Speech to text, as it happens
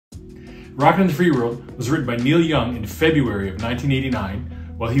Rockin' in the Free World was written by Neil Young in February of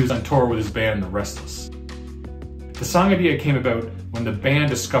 1989 while he was on tour with his band, The Restless. The song idea came about when the band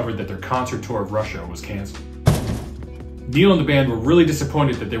discovered that their concert tour of Russia was cancelled. Neil and the band were really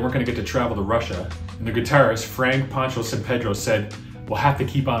disappointed that they weren't going to get to travel to Russia, and the guitarist, Frank Pancho San Pedro, said, "We'll have to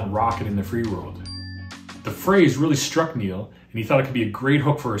keep on rockin' in the free world." The phrase really struck Neil, and he thought it could be a great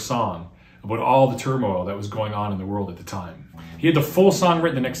hook for a song about all the turmoil that was going on in the world at the time. He had the full song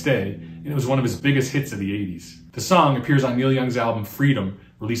written the next day, and it was one of his biggest hits of the 80s. The song appears on Neil Young's album Freedom,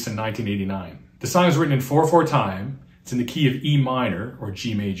 released in 1989. The song is written in 4/4 time, it's in the key of E minor, or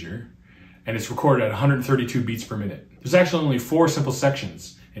G major, and it's recorded at 132 beats per minute. There's actually only 4 simple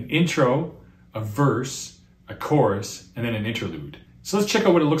sections: an intro, a verse, a chorus, and then an interlude. So let's check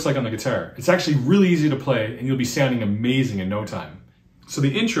out what it looks like on the guitar. It's actually really easy to play, and you'll be sounding amazing in no time. So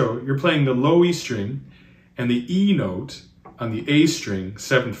the intro, you're playing the low E string and the E note on the A string,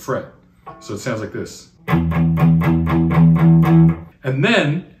 7th fret. So it sounds like this. And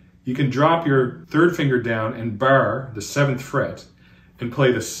then you can drop your 3rd finger down and bar the 7th fret and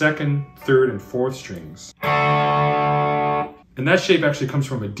play the 2nd, 3rd, and 4th strings. And that shape actually comes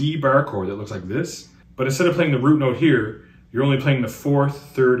from a D bar chord that looks like this, but instead of playing the root note here, you're only playing the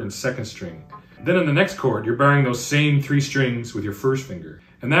 4th, 3rd, and 2nd string. Then on the next chord, you're barring those same 3 strings with your 1st finger.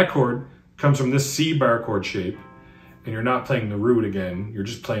 And that chord comes from this C bar chord shape, and you're not playing the root again, you're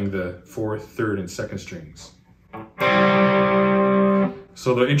just playing the 4th, 3rd, and 2nd strings.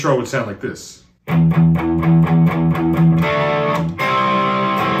 So the intro would sound like this.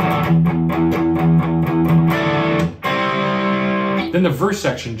 Then the verse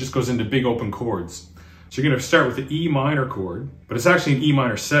section just goes into big open chords. So you're going to start with the E minor chord, but it's actually an E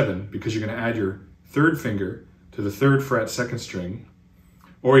minor 7 because you're going to add your 3rd finger to the 3rd fret 2nd string,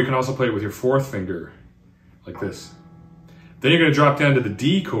 or you can also play it with your 4th finger, like this. Then you're going to drop down to the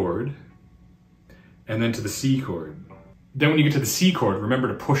D chord, and then to the C chord. Then when you get to the C chord, remember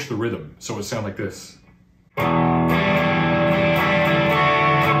to push the rhythm, so it would sound like this.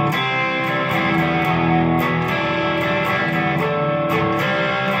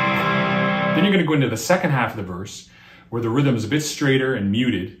 Then you're going to go into the second half of the verse, where the rhythm is a bit straighter and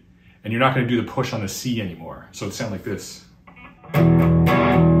muted, and you're not going to do the push on the C anymore. So it sounds like this.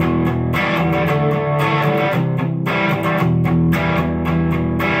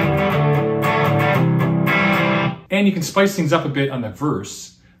 And you can spice things up a bit on the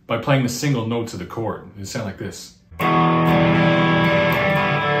verse by playing the single notes of the chord. It sounds like this.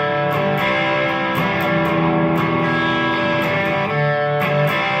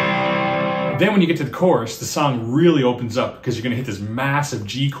 Then when you get to the chorus, the song really opens up because you're going to hit this massive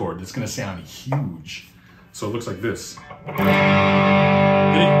G chord that's going to sound huge. So it looks like this.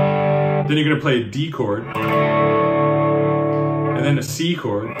 Then you're going to play a D chord, and then a C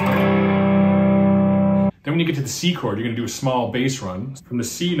chord. Then when you get to the C chord, you're going to do a small bass run from the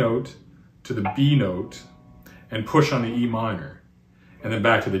C note to the B note and push on the E minor, and then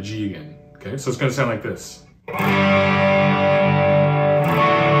back to the G again. Okay, so it's going to sound like this.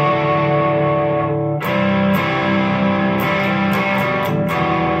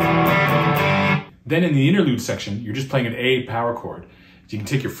 Then in the interlude section, you're just playing an A power chord. So you can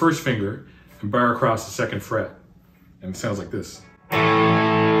take your 1st finger and bar across the 2nd fret, and it sounds like this.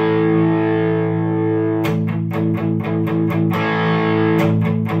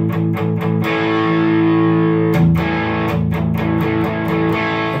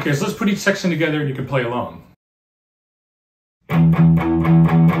 Okay, so let's put each section together and you can play along.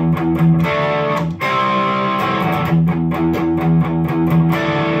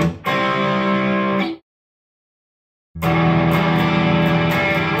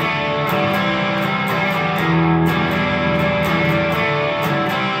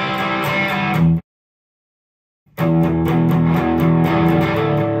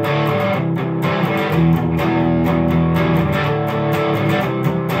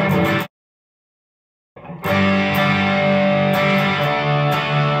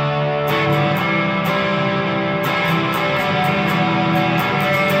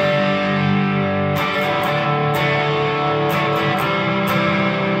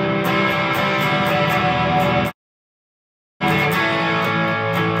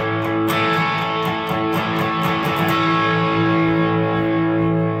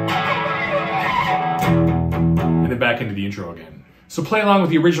 Back into the intro again. So play along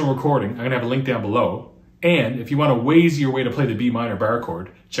with the original recording. I'm going to have a link down below. And if you want a way easier way to play the B minor bar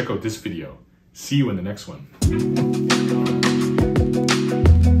chord, check out this video. See you in the next one.